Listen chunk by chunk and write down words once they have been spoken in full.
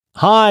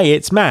Hi,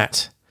 it's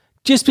Matt.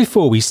 Just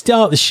before we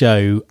start the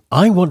show,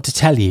 I want to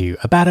tell you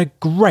about a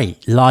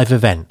great live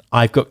event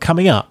I've got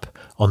coming up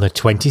on the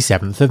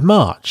 27th of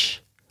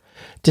March.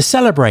 To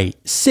celebrate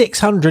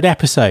 600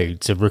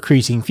 episodes of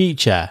Recruiting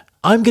Future,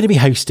 I'm going to be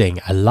hosting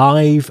a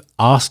live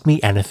Ask Me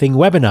Anything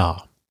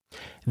webinar.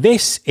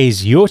 This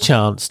is your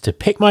chance to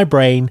pick my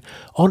brain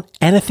on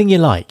anything you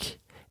like,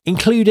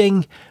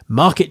 including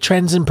market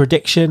trends and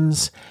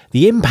predictions,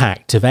 the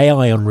impact of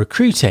AI on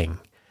recruiting,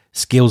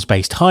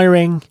 skills-based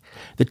hiring,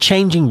 the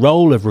changing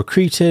role of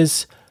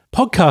recruiters,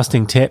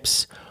 podcasting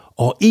tips,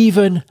 or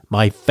even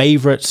my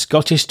favourite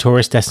Scottish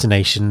tourist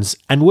destinations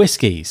and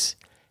whiskies.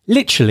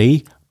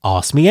 Literally,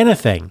 ask me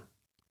anything.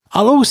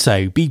 I'll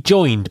also be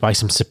joined by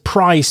some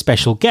surprise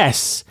special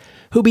guests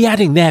who'll be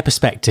adding their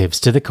perspectives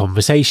to the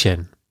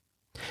conversation.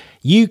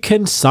 You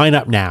can sign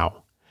up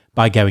now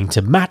by going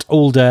to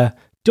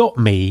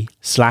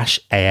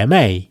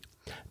mattalder.me/AMA.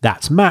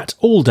 That's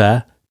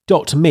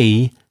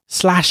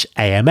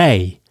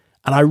mattalder.me/AMA.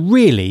 And I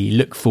really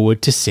look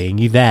forward to seeing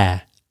you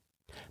there.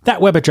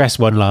 That web address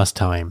one last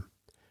time,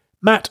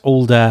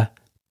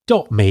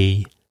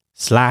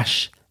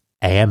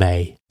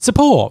 mattalder.me/AMA.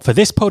 Support for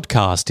this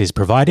podcast is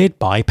provided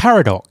by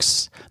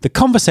Paradox, the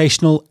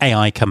conversational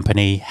AI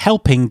company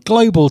helping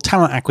global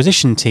talent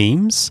acquisition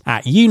teams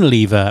at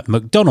Unilever,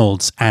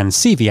 McDonald's and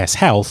CVS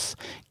Health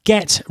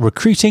get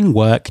recruiting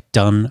work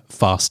done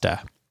faster.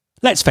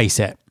 Let's face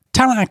it,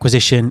 talent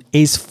acquisition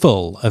is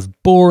full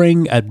of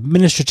boring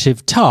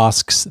administrative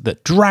tasks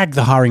that drag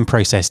the hiring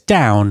process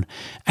down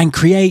and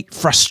create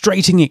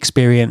frustrating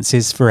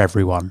experiences for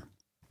everyone.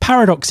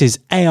 Paradox's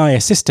AI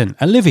assistant,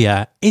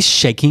 Olivia, is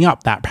shaking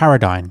up that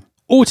paradigm,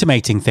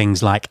 automating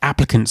things like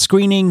applicant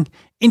screening,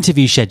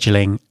 interview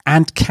scheduling,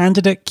 and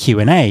candidate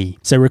Q&A,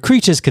 so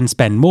recruiters can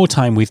spend more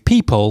time with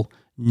people,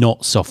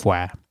 not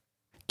software.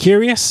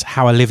 Curious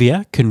how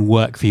Olivia can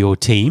work for your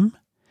team?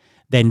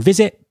 Then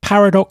visit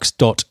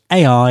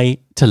paradox.ai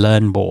to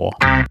learn more.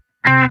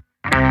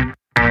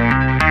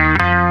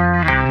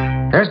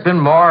 There's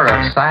been more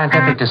of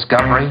scientific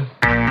discovery,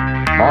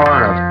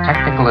 more of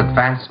technical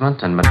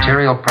advancement and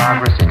material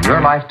progress in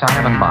your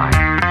lifetime and mine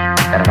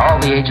than in all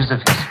the ages of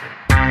history.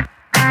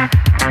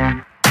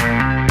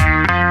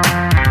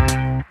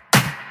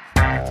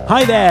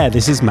 Hi there,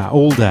 this is Matt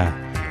Alder.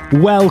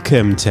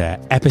 Welcome to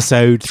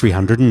episode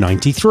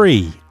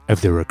 393 of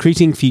the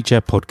Recruiting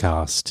Future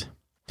podcast.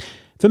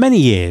 For many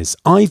years,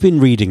 I've been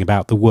reading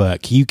about the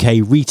work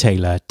UK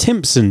retailer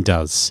Timpson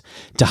does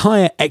to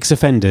hire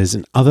ex-offenders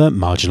and other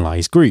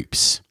marginalised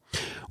groups.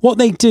 What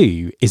they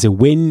do is a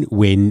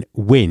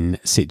win-win-win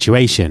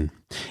situation.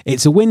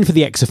 It's a win for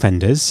the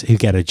ex-offenders who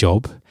get a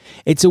job.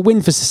 It's a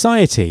win for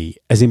society,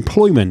 as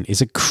employment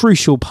is a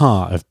crucial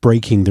part of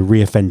breaking the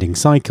reoffending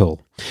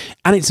cycle.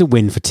 And it's a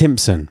win for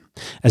Timpson,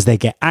 as they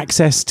get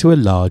access to a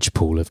large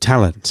pool of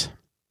talent.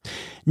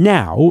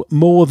 Now,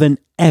 more than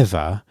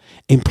ever,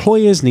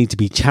 employers need to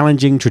be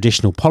challenging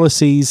traditional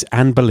policies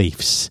and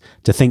beliefs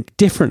to think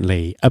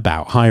differently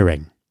about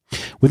hiring.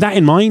 With that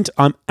in mind,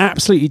 I'm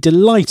absolutely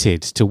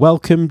delighted to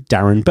welcome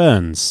Darren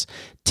Burns,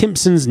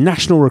 Timpson's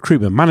National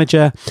Recruitment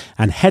Manager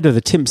and Head of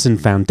the Timpson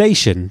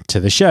Foundation,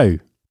 to the show.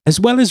 As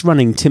well as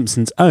running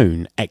Timpson's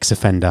own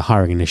ex-offender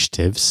hiring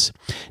initiatives,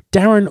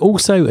 Darren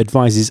also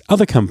advises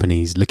other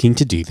companies looking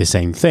to do the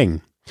same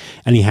thing.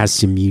 And he has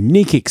some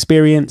unique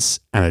experience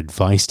and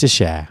advice to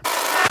share.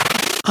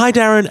 Hi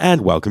Darren,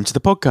 and welcome to the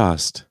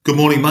podcast. Good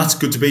morning, Matt.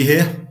 Good to be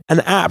here.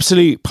 An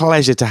absolute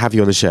pleasure to have you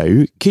on the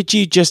show. Could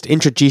you just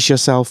introduce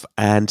yourself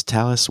and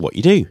tell us what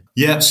you do?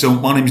 Yeah, so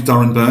my name is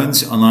Darren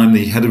Burns and I'm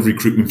the Head of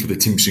Recruitment for the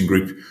Timpson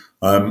Group.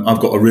 I've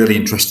got a really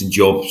interesting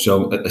job.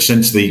 So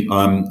essentially,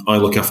 I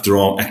look after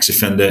our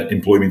ex-offender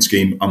employment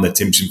scheme and the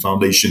Timpson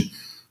Foundation,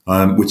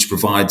 which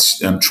provides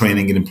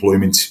training and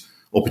employment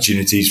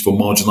opportunities for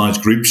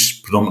marginalised groups,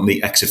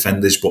 predominantly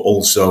ex-offenders, but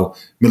also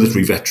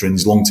military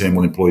veterans, long-term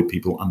unemployed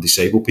people and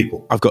disabled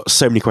people. I've got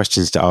so many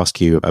questions to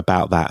ask you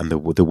about that and the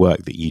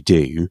work that you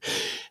do.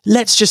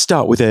 Let's just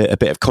start with a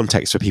bit of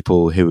context for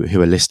people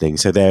who are listening.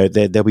 So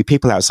there'll be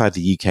people outside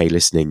the UK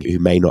listening who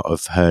may not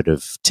have heard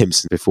of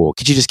Timpson before.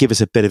 Could you just give us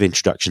a bit of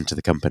introduction to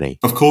the company?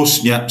 Of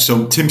course, yeah.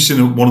 So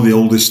Timpson are one of the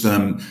oldest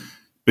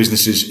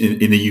businesses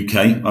in the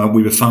UK.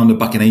 We were founded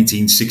back in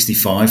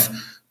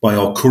 1865 by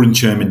our current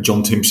chairman,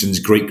 John Timpson's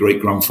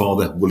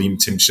great-great-grandfather, William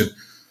Timpson.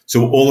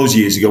 So all those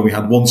years ago, we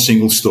had one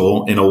single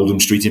store in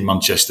Oldham Street in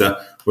Manchester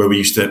where we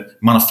used to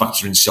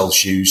manufacture and sell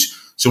shoes.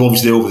 So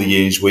obviously over the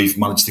years, we've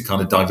managed to kind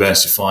of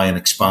diversify and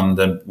expand,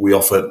 and we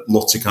offer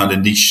lots of kind of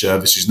niche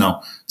services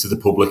now to the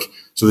public.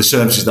 So the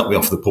services that we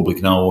offer the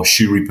public now are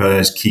shoe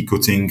repairs, key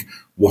cutting,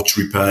 watch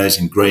repairs,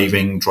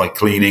 engraving, dry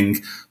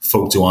cleaning,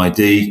 photo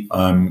ID,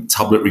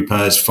 tablet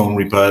repairs, phone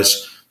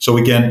repairs. So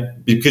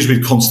again, because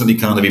we've constantly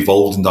kind of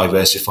evolved and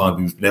diversified,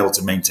 we've been able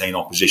to maintain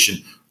our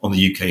position on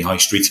the UK high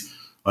street.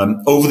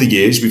 Over the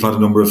years, we've had a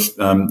number of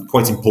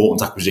quite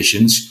important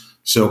acquisitions.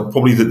 So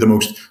probably the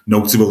most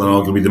notable and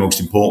arguably the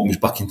most important was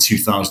back in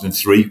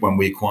 2003 when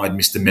we acquired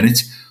Mr.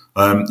 Minute,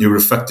 who were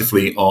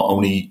effectively our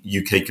only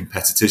UK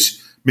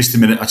competitors Mr.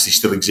 Minute actually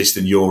still exists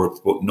in Europe,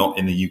 but not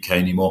in the UK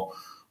anymore.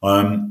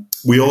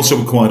 We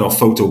also acquired our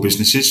photo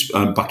businesses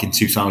back in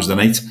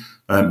 2008,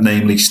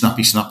 namely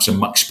Snappy Snaps and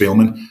Max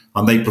Spielman,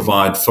 and they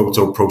provide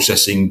photo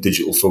processing,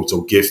 digital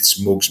photo gifts,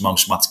 mugs,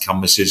 mouse mats,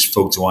 canvases,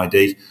 photo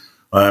ID.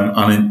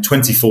 And in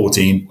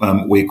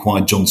 2014, we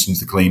acquired Johnson's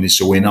The Cleaners,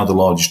 so we're now the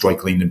largest dry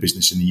cleaning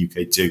business in the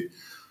UK too.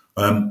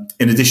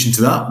 In addition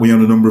to that, we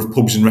own a number of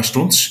pubs and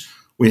restaurants.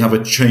 We have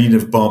a chain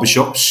of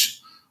barbershops.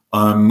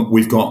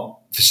 We've got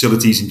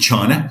facilities in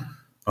China.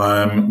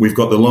 We've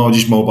got the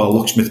largest mobile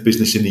locksmith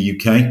business in the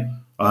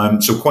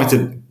UK. So quite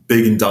a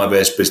big and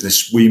diverse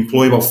business. We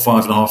employ about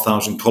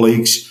 5,500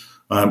 colleagues.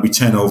 We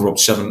turn over up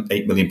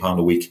 £7-8 million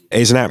a week.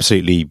 It's an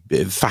absolutely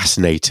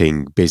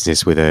fascinating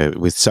business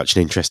with such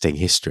an interesting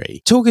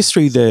history. Talk us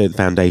through the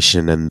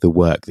foundation and the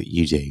work that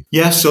you do.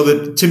 Yeah, so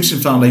the Timpson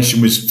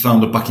Foundation was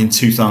founded back in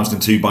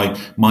 2002 by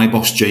my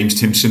boss, James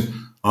Timpson.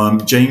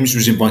 James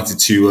was invited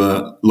to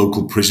a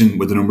local prison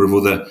with a number of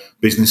other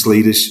business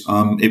leaders.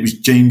 It was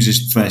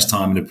James's first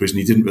time in a prison.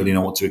 He didn't really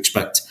know what to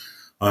expect.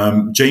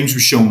 James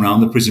was shown around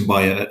the prison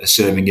by a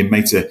serving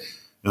inmate, a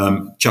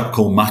chap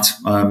called Matt.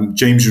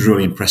 James was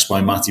really impressed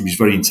by Matt. He was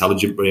very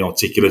intelligent, very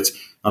articulate,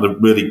 had a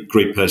really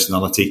great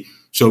personality.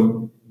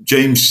 So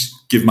James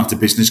gave Matt a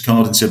business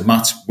card and said,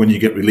 Matt, when you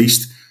get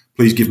released,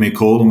 please give me a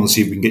call and we'll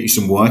see if we can get you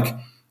some work.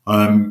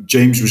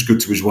 James was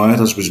good to his word,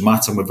 as was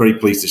Matt, and we're very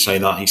pleased to say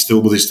that he's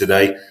still with us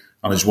today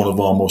and is one of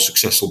our more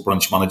successful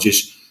branch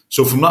managers.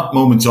 So from that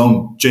moment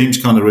on,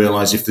 James kind of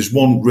realised if there's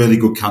one really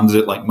good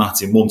candidate like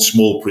Matt in one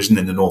small prison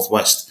in the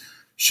Northwest,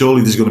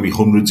 surely there's going to be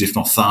hundreds, if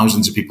not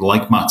thousands, of people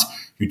like Matt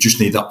who just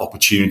need that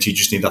opportunity,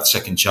 just need that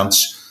second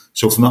chance.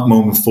 So from that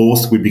moment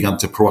forth, we began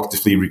to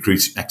proactively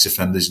recruit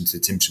ex-offenders into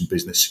the Timpson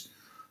business.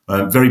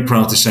 Very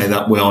proud to say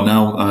that we are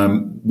now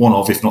one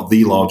of, if not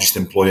the largest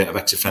employer of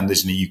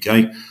ex-offenders in the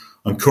UK.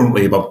 And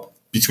currently about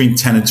between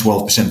 10 and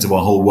 12% of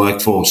our whole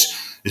workforce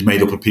is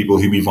made up of people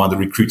who we've either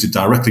recruited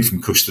directly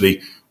from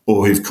custody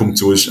or who've come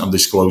to us and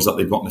disclosed that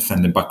they've got an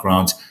offending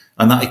background.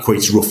 And that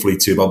equates roughly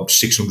to about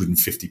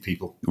 650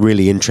 people.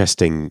 Really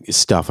interesting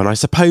stuff. And I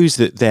suppose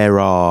that there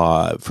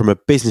are, from a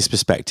business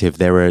perspective,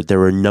 there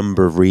are a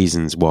number of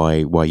reasons why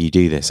you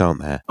do this,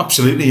 aren't there?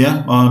 Absolutely,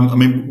 yeah.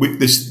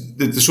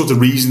 The sort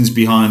of reasons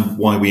behind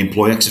why we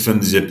employ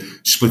ex-offenders are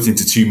split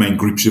into two main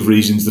groups of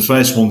reasons. The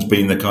first one's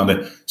being the kind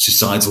of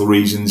societal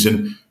reasons.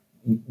 And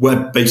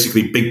we're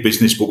basically big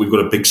business, but we've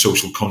got a big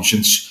social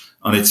conscience.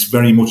 And it's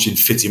very much in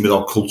fitting with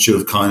our culture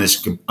of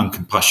kindness and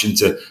compassion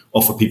to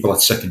offer people that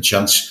second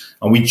chance.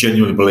 And we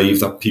genuinely believe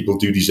that people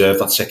do deserve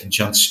that second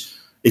chance.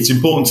 It's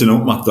important to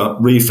note, Matt, that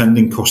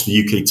reoffending costs the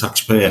UK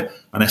taxpayer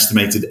an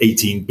estimated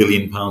 £18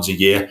 billion a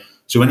year.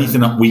 So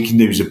anything that we can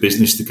do as a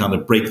business to kind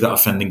of break that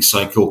offending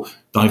cycle,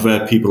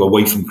 divert people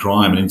away from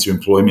crime and into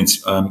employment,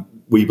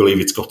 we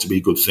believe it's got to be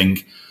a good thing.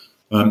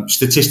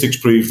 Statistics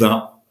prove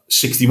that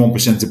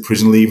 61% of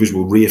prison leavers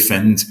will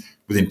reoffend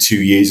within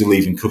 2 years of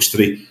leaving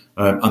custody.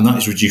 And that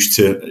is reduced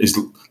to as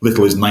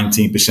little as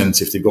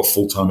 19% if they've got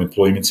full-time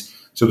employment.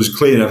 So there's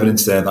clear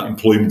evidence there that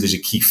employment is a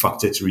key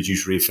factor to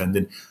reduce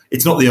reoffending.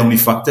 It's not the only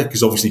factor,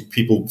 because obviously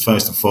people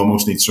first and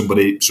foremost need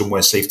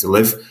somewhere safe to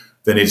live.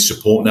 They need a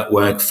support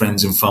network,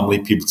 friends and family,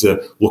 people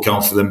to look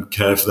out for them,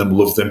 care for them,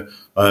 love them.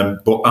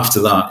 But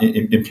after that,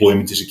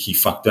 employment is a key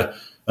factor.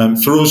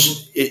 For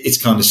us,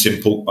 it's kind of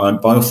simple.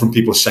 By offering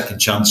people a second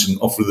chance and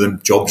offering them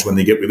jobs when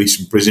they get released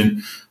from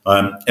prison,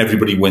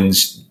 everybody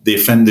wins. The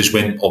offenders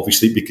win,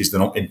 obviously, because they're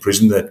not in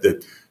prison. They're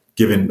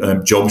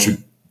given jobs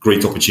with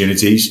great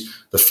opportunities.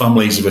 The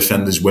families of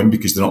offenders win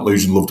because they're not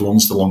losing loved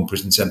ones to long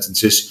prison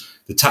sentences.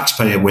 The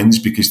taxpayer wins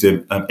because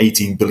the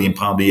 £18 billion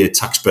a year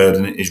tax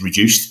burden is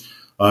reduced.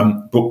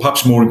 But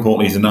perhaps more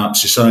importantly than that,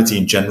 society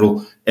in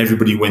general,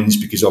 everybody wins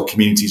because our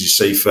communities are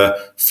safer,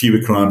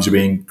 fewer crimes are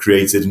being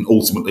created, and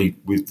ultimately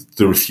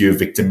there are fewer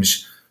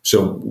victims.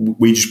 So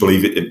we just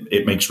believe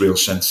it makes real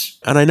sense.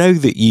 And I know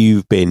that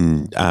you've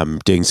been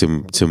doing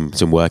some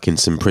work in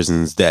some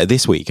prisons there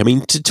this week. I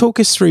mean, to talk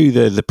us through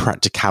the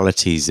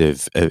practicalities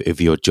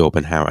of your job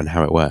and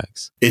how it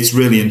works. It's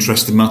really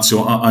interesting, Matt.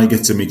 So I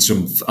get to meet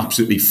some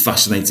absolutely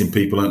fascinating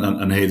people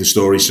and hear the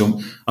stories. So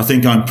I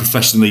think I'm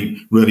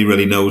professionally really,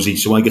 really nosy.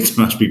 So I get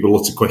to ask people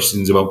lots of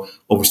questions about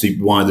obviously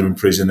why they're in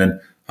prison and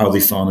how they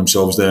found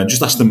themselves there, and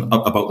just ask them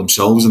about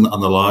themselves and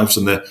their lives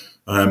and their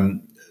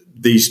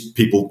these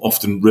people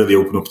often really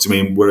open up to me,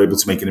 and we're able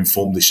to make an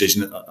informed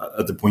decision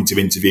at the point of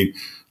interview.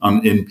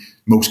 And in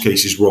most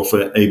cases, we're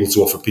able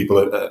to offer people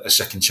a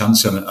second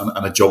chance and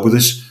a job with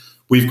us.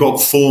 We've got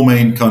four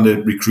main kind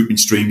of recruitment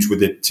streams with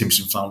the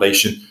Timpson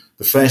Foundation.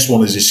 The first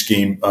one is a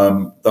scheme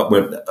that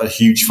we're a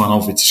huge fan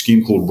of. It's a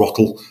scheme called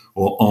ROTL,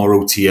 or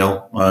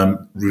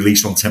ROTL,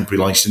 Release on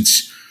Temporary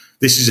Licence.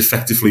 This is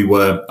effectively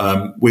where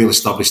we'll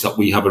establish that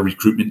we have a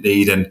recruitment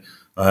need in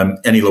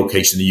any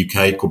location in the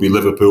UK. It could be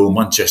Liverpool,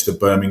 Manchester,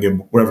 Birmingham,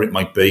 wherever it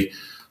might be.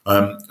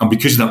 And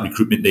because of that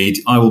recruitment need,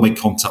 I will make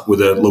contact with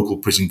a local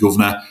prison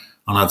governor,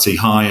 and I'd say,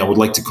 hi, I would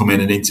like to come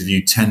in and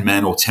interview 10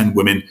 men or 10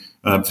 women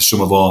for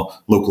some of our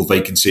local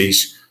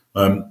vacancies.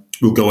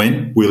 we'll go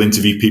in, we'll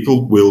interview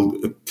people,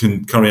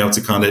 can carry out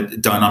a kind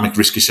of dynamic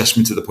risk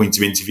assessment at the point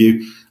of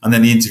interview, and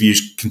then the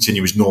interviews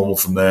continue as normal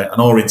from there.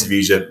 And our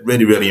interviews are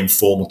really, really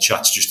informal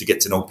chats just to get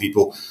to know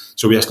people.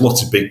 So we ask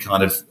lots of big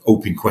kind of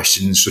open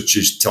questions, such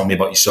as tell me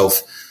about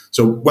yourself.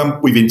 So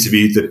when we've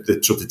interviewed the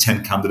sort of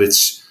 10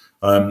 candidates,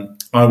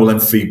 I will then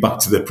feed back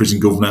to the prison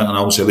governor, and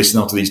I will say,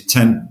 listen, out to these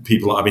 10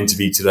 people that I've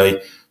interviewed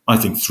today, I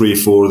think 3 or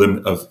 4 of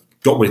them have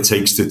got what it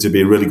takes to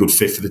be a really good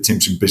fit for the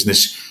Timpson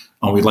business,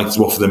 and we'd like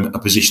to offer them a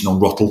position on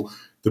Rottle.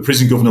 The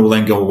prison governor will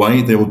then go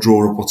away. They will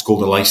draw up what's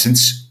called a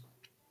licence,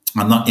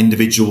 and that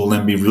individual will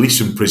then be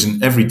released from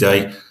prison every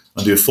day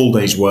and do a full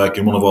day's work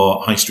in one of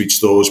our high street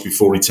stores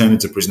before returning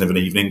to prison of an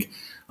evening.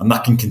 And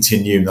that can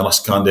continue in the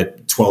last kind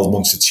of 12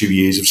 months to 2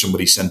 years of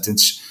somebody's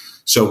sentence.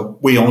 So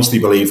we honestly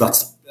believe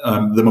that's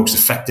the most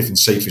effective and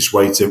safest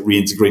way to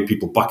reintegrate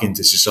people back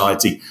into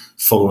society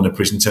following a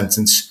prison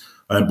sentence.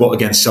 But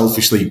again,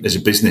 selfishly, as a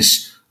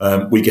business,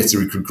 we get to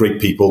recruit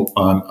great people,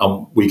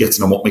 and we get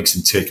to know what makes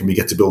them tick, and we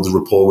get to build a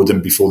rapport with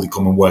them before they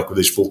come and work with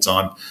us full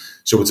time.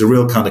 So it's a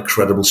real kind of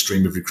credible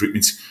stream of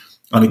recruitment.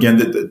 And again,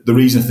 the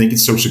reason I think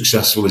it's so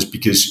successful is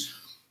because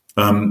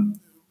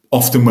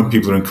often when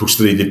people are in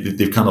custody,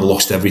 they've kind of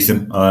lost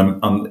everything.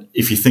 And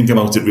if you think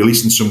about it,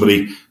 releasing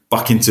somebody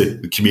back into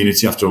the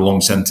community after a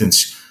long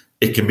sentence,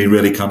 it can be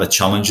really kind of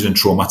challenging and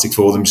traumatic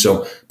for them.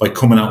 So by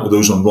coming out with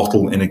those on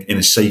Rottle in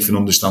a safe and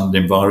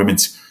understanding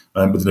environment,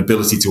 with an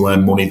ability to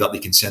earn money that they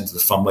can send to the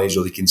families,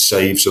 or they can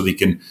save so they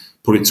can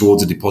put it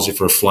towards a deposit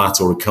for a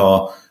flat or a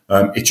car,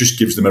 it just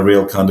gives them a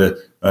real kind of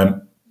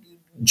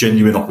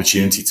genuine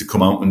opportunity to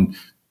come out and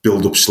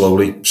build up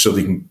slowly so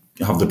they can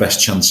have the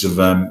best chance of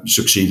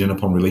succeeding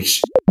upon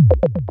release.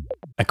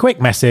 A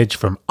quick message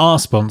from our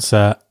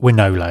sponsor,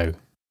 Winolo.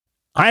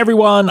 Hi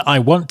everyone, I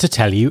want to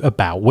tell you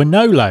about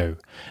Winolo.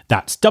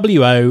 That's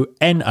Winolo.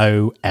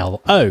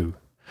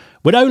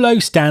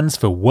 Winolo stands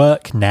for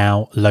Work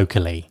Now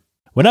Locally.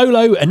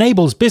 Winolo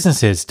enables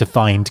businesses to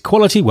find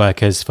quality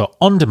workers for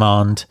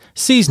on-demand,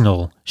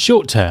 seasonal,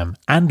 short-term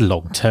and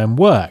long-term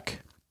work.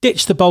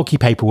 Ditch the bulky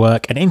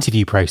paperwork and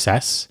interview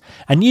process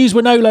and use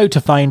Winolo to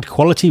find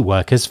quality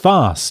workers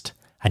fast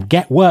and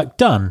get work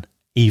done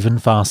even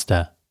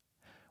faster.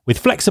 With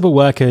flexible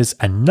workers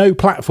and no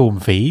platform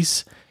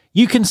fees,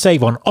 you can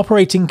save on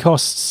operating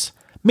costs,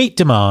 meet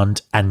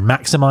demand and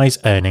maximise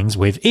earnings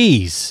with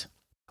ease.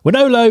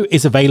 Winolo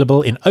is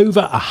available in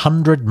over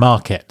 100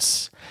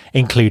 markets,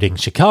 including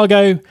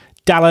Chicago,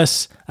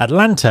 Dallas,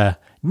 Atlanta,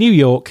 New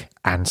York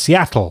and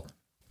Seattle.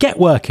 Get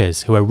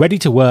workers who are ready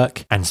to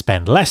work and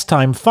spend less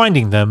time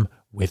finding them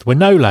with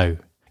Winolo.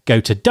 Go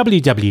to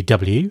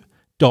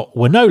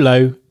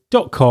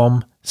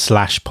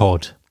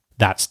www.winolo.com/pod.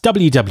 That's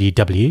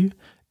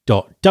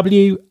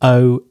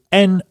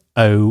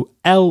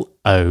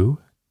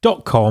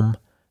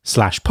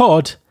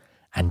www.winolo.com/pod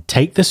and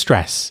take the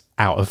stress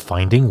out of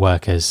finding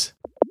workers.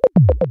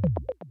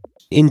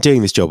 In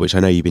doing this job, which I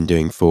know you've been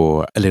doing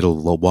for a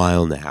little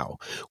while now,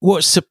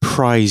 what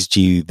surprised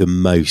you the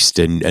most,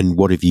 and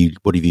what have you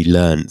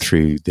learned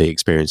through the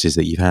experiences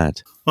that you've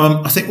had?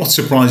 I think what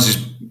surprises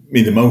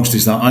me the most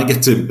is that I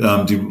get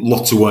to do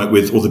lots of work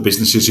with other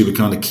businesses who are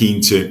kind of keen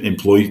to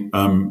employ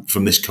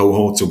from this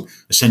cohort, so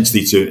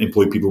essentially to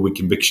employ people with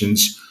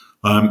convictions.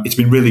 It's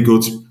been really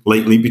good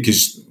lately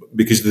because of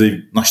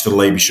the national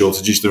labour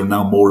shortages. There are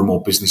now more and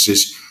more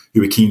businesses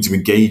who are keen to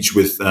engage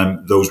with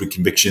those with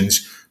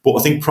convictions. But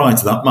I think prior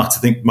to that, Matt, I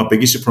think my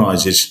biggest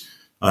surprise is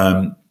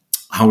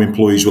how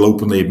employees will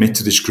openly admit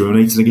to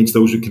discriminating against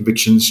those with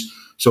convictions.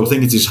 So I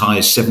think it's as high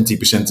as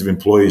 70% of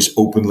employers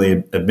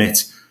openly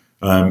admit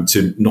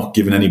to not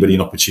giving anybody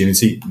an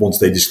opportunity once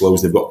they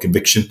disclose they've got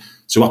conviction.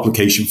 So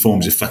application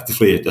forms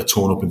effectively are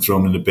torn up and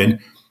thrown in the bin.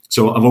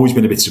 So I've always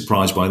been a bit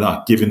surprised by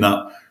that, given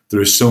that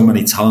there are so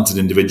many talented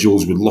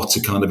individuals with lots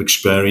of kind of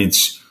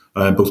experience,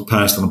 both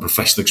personal and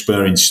professional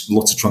experience,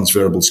 lots of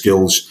transferable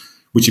skills,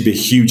 which would be a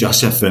huge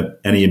asset for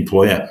any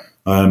employer.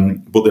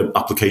 But the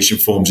application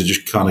forms are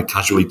just kind of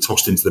casually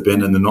tossed into the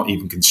bin and they're not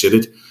even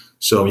considered.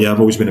 So, yeah,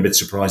 I've always been a bit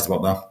surprised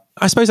about that.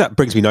 I suppose that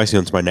brings me nicely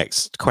on to my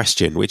next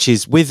question, which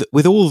is with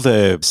all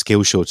the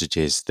skill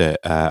shortages that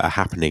are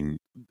happening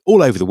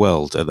all over the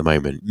world at the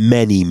moment,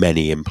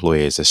 many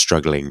employers are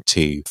struggling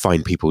to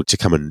find people to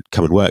come and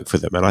work for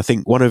them. And I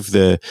think one of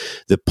the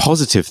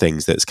positive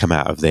things that's come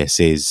out of this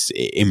is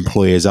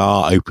employers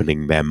are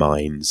opening their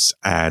minds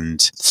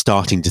and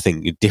starting to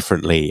think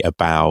differently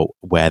about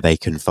where they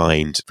can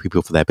find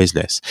people for their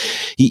business.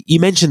 You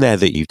mentioned there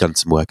that you've done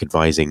some work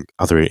advising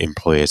other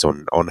employers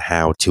on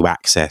how to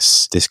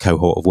access this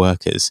cohort of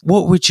workers.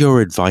 What would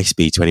your advice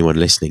be to anyone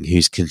listening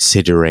who's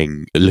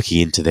considering looking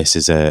into this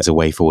as a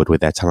way forward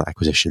with their talent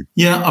acquisition?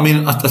 Yeah, I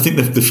mean, I think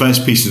the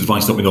first piece of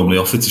advice that we normally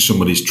offer to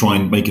somebody is try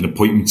and make an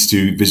appointment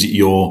to visit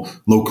your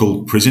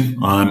local prison.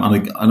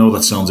 And I know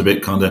that sounds a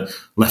bit kind of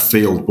left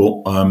field,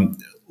 but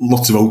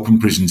lots of open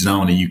prisons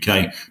now in the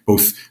UK,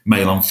 both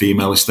male and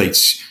female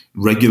estates,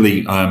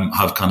 regularly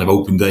have kind of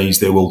open days.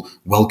 They will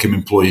welcome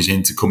employees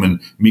in to come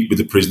and meet with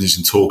the prisoners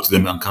and talk to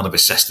them and kind of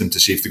assess them to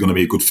see if they're going to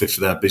be a good fit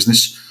for their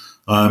business.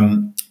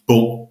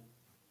 But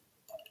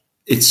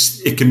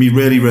it can be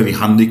really, really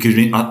handy because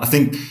I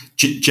think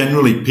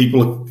generally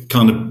people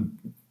kind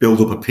of build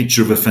up a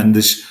picture of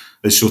offenders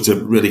as sort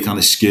of really kind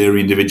of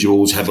scary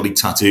individuals, heavily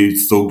tattooed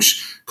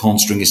thugs, can't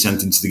string a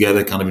sentence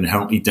together, kind of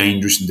inherently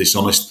dangerous and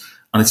dishonest.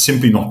 And it's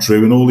simply not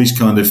true. And all these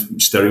kind of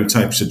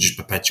stereotypes are just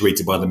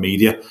perpetuated by the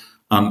media.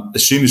 And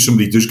as soon as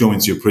somebody does go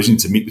into a prison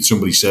to meet with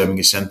somebody serving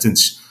a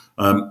sentence,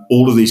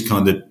 all of these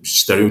kind of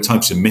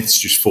stereotypes and myths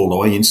just fall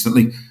away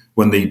instantly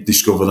when they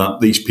discover that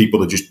these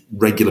people are just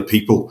regular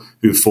people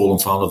who have fallen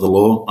foul of the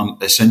law,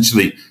 and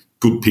essentially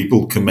good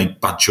people can make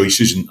bad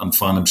choices and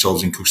find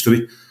themselves in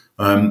custody.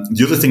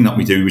 The other thing that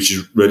we do, which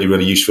is really,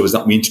 really useful, is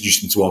that we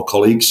introduce them to our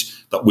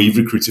colleagues that we've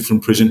recruited from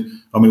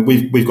prison. I mean,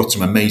 we've got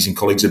some amazing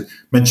colleagues. I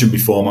mentioned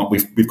before, Matt,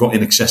 we've got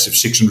in excess of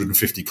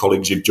 650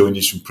 colleagues who've joined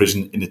us from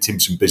prison in the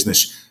Timpson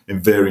business in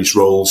various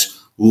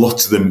roles.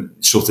 Lots of them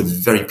sort of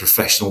very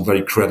professional,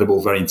 very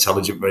credible, very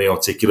intelligent, very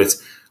articulate.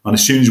 And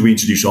as soon as we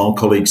introduce our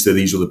colleagues to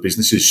these other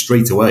businesses,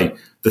 straight away,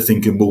 they're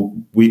thinking, well,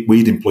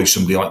 we'd employ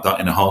somebody like that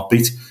in a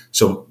heartbeat.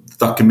 So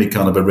that can be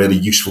kind of a really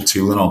useful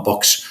tool in our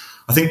box.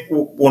 I think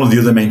one of the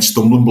other main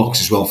stumbling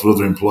blocks as well for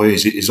other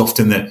employers is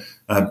often the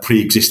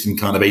pre-existing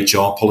kind of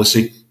HR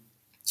policy.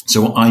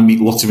 So I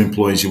meet lots of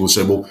employers who will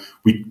say, well,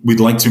 we'd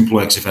like to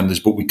employ ex-offenders,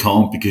 but we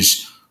can't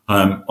because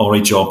our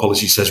HR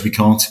policy says we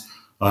can't.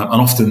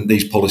 And often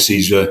these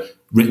policies are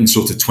written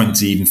sort of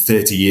 20, even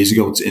 30 years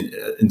ago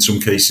in some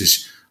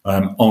cases.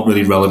 Aren't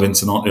really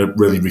relevant and aren't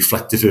really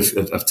reflective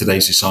of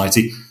today's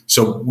society.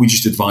 So we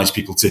just advise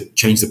people to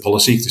change the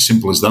policy. It's as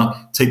simple as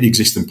that. Take the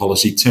existing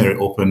policy, tear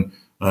it up and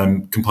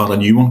compile a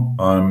new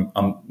one.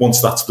 And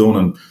once that's done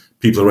and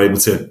people are able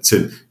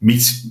to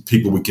meet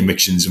people with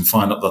convictions and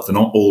find out that they're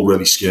not all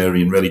really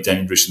scary and really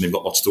dangerous and they've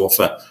got lots to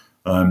offer,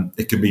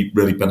 it can be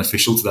really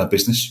beneficial to their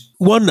business.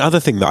 One other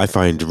thing that I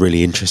find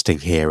really interesting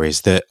here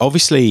is that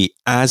obviously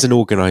as an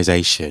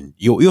organisation,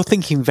 you're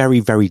thinking very,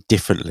 very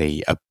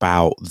differently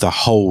about the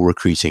whole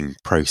recruiting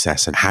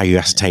process and how you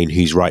ascertain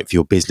who's right for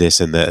your business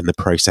and the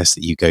process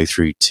that you go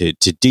through to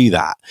do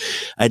that.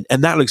 And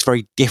that looks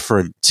very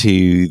different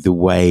to the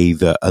way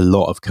that a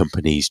lot of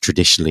companies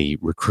traditionally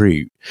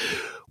recruit.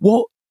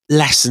 What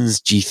lessons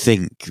do you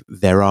think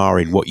there are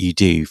in what you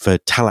do for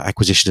talent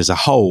acquisition as a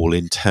whole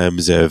in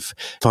terms of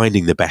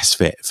finding the best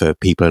fit for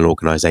people and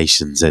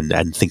organisations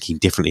and thinking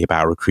differently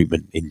about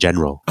recruitment in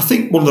general? I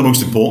think one of the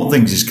most important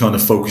things is kind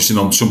of focusing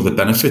on some of the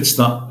benefits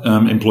that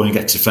employing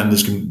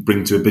ex-offenders can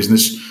bring to a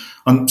business.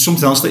 And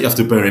something else that you have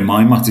to bear in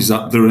mind, Matt, is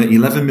that there are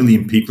 11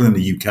 million people in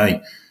the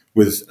UK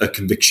with a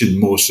conviction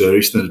more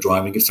serious than a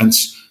driving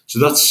offence. So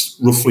that's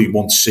roughly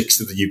 1/6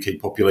 of the UK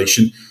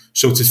population.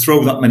 So to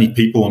throw that many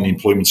people on the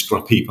employment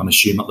scrap heap and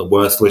assume that they're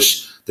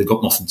worthless, they've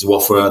got nothing to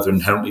offer, they're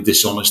inherently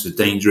dishonest, they're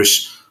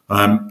dangerous,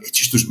 it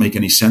just doesn't make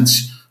any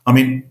sense. I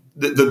mean,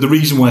 the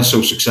reason we're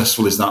so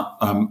successful is that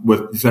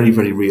we're very,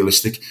 very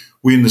realistic.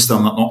 We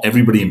understand that not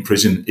everybody in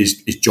prison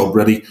is job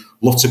ready.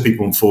 Lots of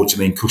people,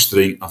 unfortunately, in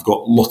custody have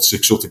got lots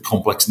of sort of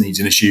complex needs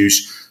and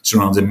issues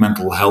surrounding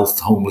mental health,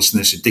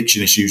 homelessness,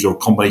 addiction issues, or a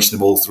combination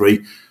of all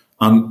three.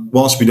 And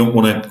whilst we don't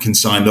want to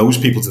consign those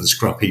people to the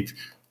scrap heap,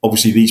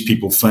 obviously these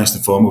people first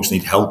and foremost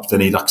need help. They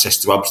need access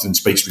to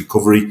abstinence-based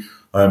recovery.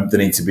 They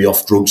need to be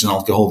off drugs and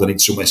alcohol. They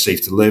need somewhere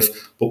safe to live.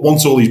 But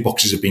once all these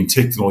boxes have been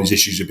ticked and all these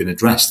issues have been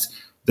addressed,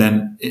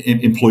 then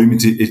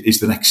employment is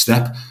the next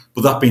step.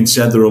 But that being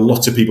said, there are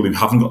lots of people who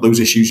haven't got those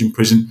issues in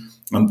prison.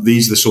 And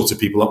these are the sorts of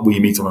people that we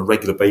meet on a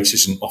regular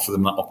basis and offer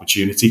them that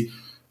opportunity.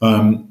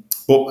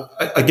 But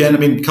again, I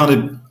mean, kind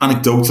of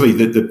anecdotally,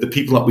 the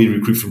people that we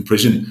recruit from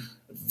prison,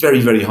 very,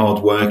 very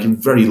hard working,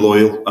 very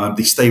loyal.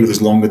 They stay with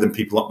us longer than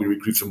people that we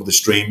recruit from other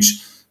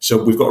streams.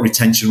 So we've got a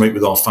retention rate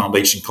with our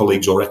foundation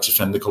colleagues or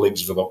ex-offender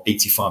colleagues of about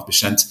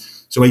 85%.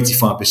 So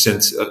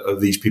 85%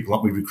 of these people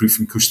that we recruit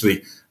from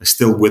custody are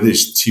still with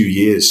us 2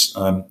 years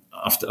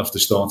after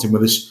starting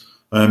with us.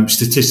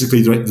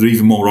 Statistically, they're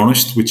even more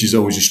honest, which is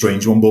always a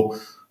strange one. But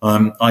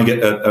I get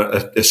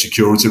a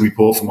security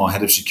report from our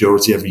head of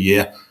security every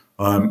year.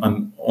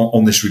 And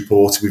on this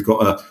report, we've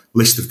got a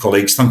list of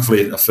colleagues,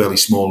 thankfully a fairly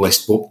small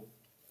list, but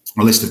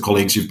a list of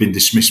colleagues who've been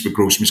dismissed for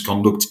gross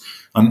misconduct.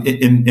 And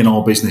in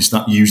our business,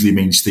 that usually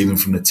means stealing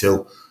from the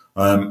till.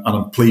 And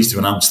I'm pleased to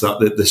announce that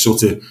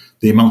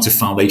the amount of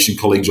foundation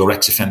colleagues or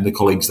ex-offender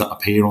colleagues that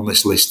appear on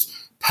this list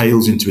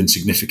pales into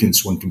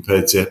insignificance when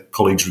compared to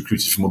colleagues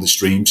recruited from other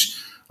streams.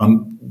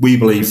 And we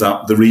believe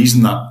that the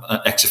reason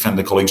that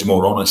ex-offender colleagues are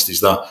more honest is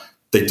that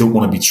they don't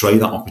want to betray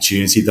that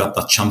opportunity, that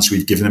chance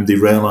we've given them. They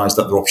realise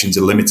that their options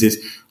are limited.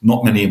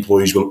 Not many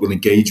employees will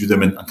engage with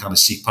them and kind of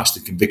seek past the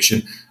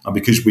conviction. And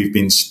because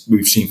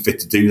we've seen fit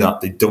to do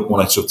that, they don't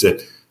want to sort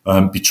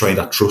of betray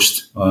that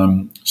trust.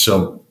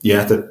 So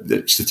yeah,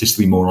 they're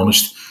statistically more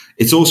honest.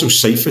 It's also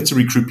safer to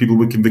recruit people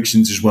with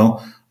convictions as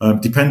well.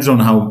 Depending on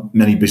how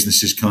many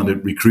businesses kind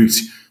of recruit,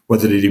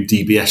 whether they do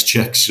DBS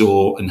checks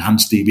or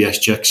enhanced DBS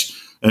checks.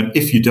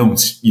 If you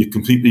don't, you're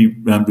completely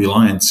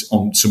reliant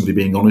on somebody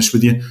being honest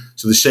with you.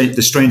 So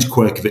the strange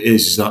quirk of it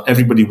is that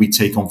everybody we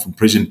take on from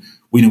prison,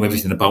 we know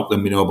everything about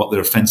them. We know about their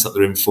offence that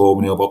they're in for.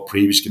 We know about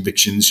previous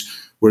convictions.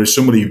 Whereas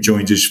somebody who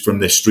joins us from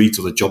the street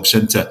or the job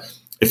centre,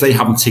 if they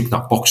haven't ticked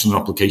that box in their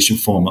application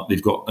form that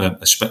they've got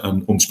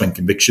an unspent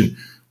conviction,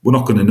 we're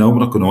not going to know, we're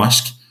not going to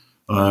ask.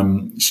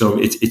 So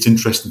it's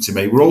interesting to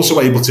me. We're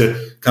also able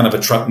to kind of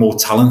attract more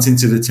talent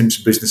into the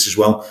Timpson business as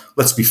well.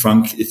 Let's be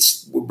frank,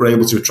 we're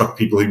able to attract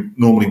people who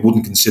normally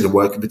wouldn't consider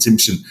working for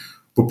Timpson,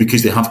 but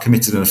because they have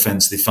committed an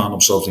offence, they found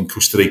themselves in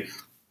custody,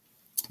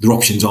 their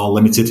options are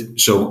limited.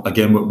 So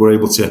again, we're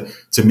able to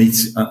meet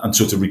and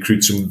sort of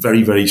recruit some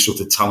very, very sort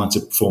of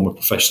talented former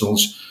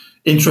professionals.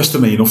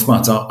 Interestingly enough,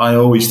 Matt, I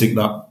always think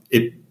that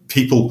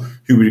people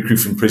who we recruit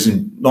from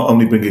prison not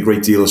only bring a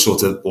great deal of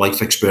sort of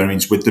life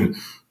experience with them,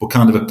 but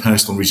kind of a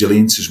personal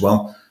resilience as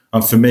well.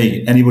 And for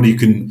me, anybody who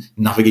can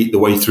navigate the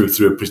way through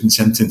a prison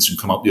sentence and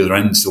come out the other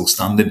end still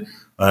standing,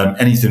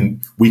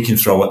 anything we can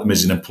throw at them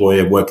as an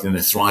employer working in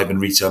a thriving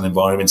retail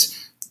environment,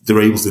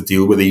 they're able to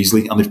deal with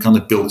easily. And they've kind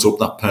of built up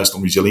that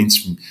personal resilience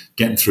from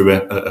getting through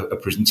a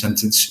prison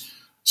sentence.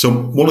 So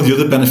one of the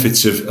other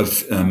benefits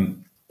of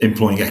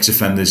employing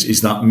ex-offenders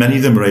is that many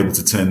of them are able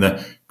to turn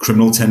their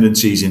criminal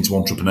tendencies into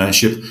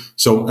entrepreneurship.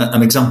 So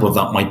an example of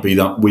that might be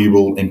that we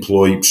will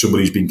employ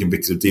somebody who's been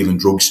convicted of dealing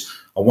drugs.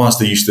 And whilst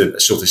they're used to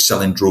sort of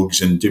selling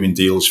drugs and doing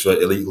deals for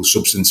illegal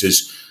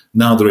substances,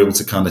 now they're able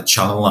to kind of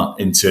channel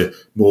that into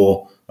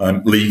more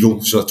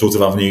legal sort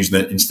of avenues.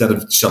 And instead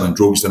of selling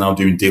drugs, they're now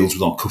doing deals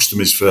with our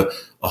customers for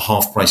a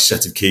half-price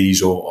set of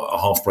keys or a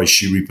half-price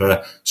shoe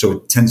repair. So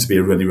it tends to be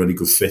a really, really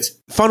good fit.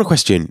 Final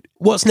question.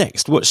 What's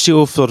next? What's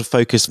your sort of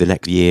focus for the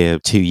next year,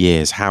 2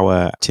 years? How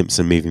are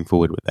Timpson moving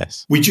forward with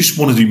this? We just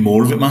want to do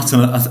more of it, Matt.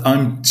 And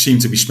I seem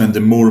to be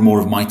spending more and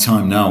more of my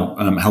time now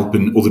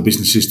helping other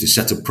businesses to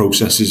set up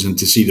processes and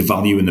to see the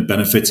value and the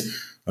benefit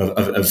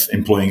of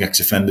employing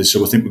ex-offenders.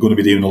 So I think we're going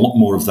to be doing a lot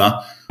more of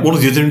that. One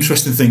of the other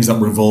interesting things that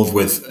we're involved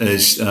with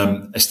is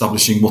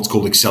establishing what's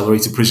called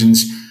accelerator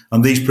prisons.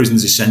 And these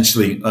prisons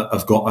essentially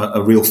have got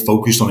a real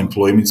focus on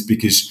employment,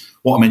 because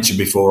what I mentioned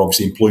before,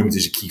 obviously employment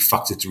is a key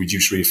factor to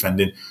reduce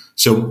reoffending.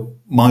 So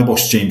my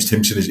boss, James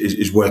Timpson,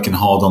 is working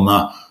hard on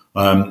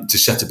that to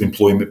set up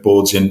employment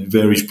boards in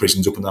various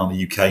prisons up and down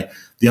the UK.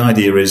 The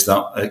idea is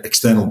that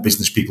external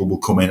business people will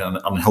come in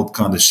and help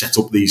kind of set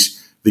up these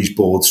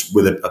boards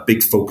with a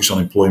big focus on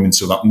employment,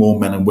 so that more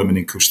men and women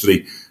in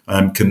custody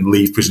can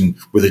leave prison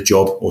with a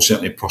job, or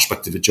certainly a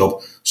prospect of a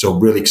job. So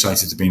really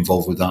excited to be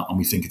involved with that, and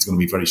we think it's going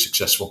to be very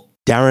successful.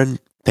 Darren,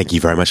 thank you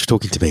very much for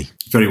talking to me.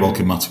 Very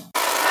welcome, Matt.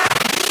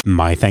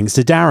 My thanks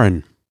to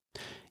Darren.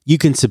 You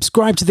can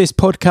subscribe to this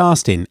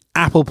podcast in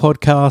Apple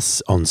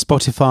Podcasts, on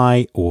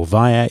Spotify, or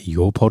via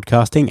your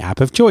podcasting app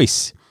of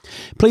choice.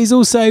 Please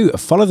also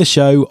follow the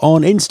show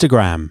on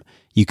Instagram.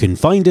 You can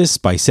find us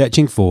by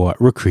searching for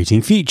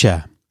Recruiting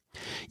Future.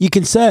 You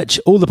can search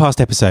all the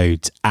past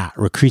episodes at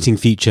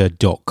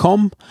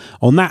recruitingfuture.com.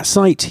 On that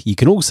site, you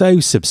can also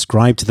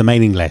subscribe to the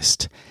mailing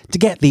list to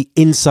get the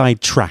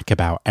inside track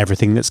about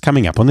everything that's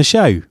coming up on the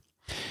show.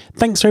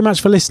 Thanks very much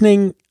for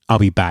listening. I'll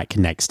be back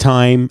next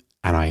time,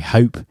 and I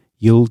hope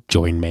you'll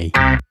join me.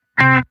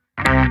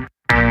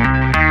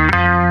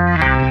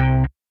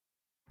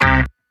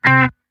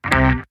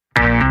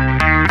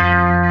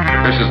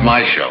 This is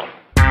my show.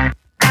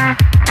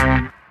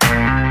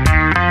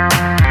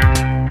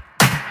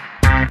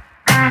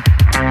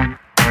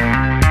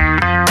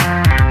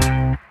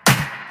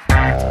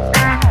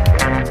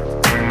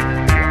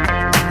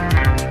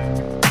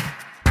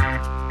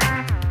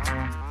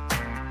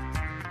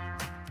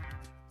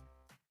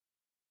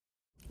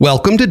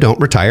 Welcome to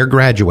Don't Retire,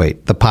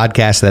 Graduate, the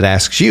podcast that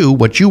asks you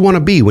what you want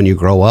to be when you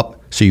grow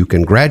up so you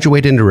can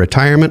graduate into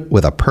retirement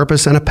with a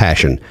purpose and a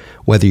passion,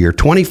 whether you're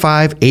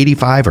 25,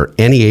 85, or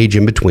any age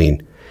in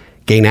between.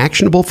 Gain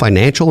actionable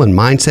financial and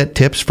mindset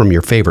tips from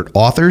your favorite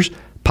authors,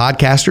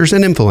 podcasters,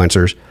 and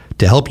influencers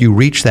to help you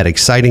reach that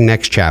exciting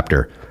next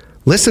chapter.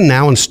 Listen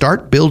now and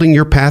start building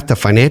your path to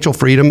financial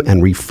freedom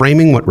and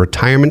reframing what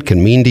retirement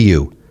can mean to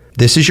you.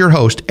 This is your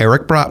host,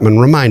 Eric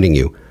Brotman, reminding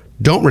you,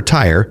 don't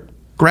retire,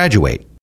 graduate.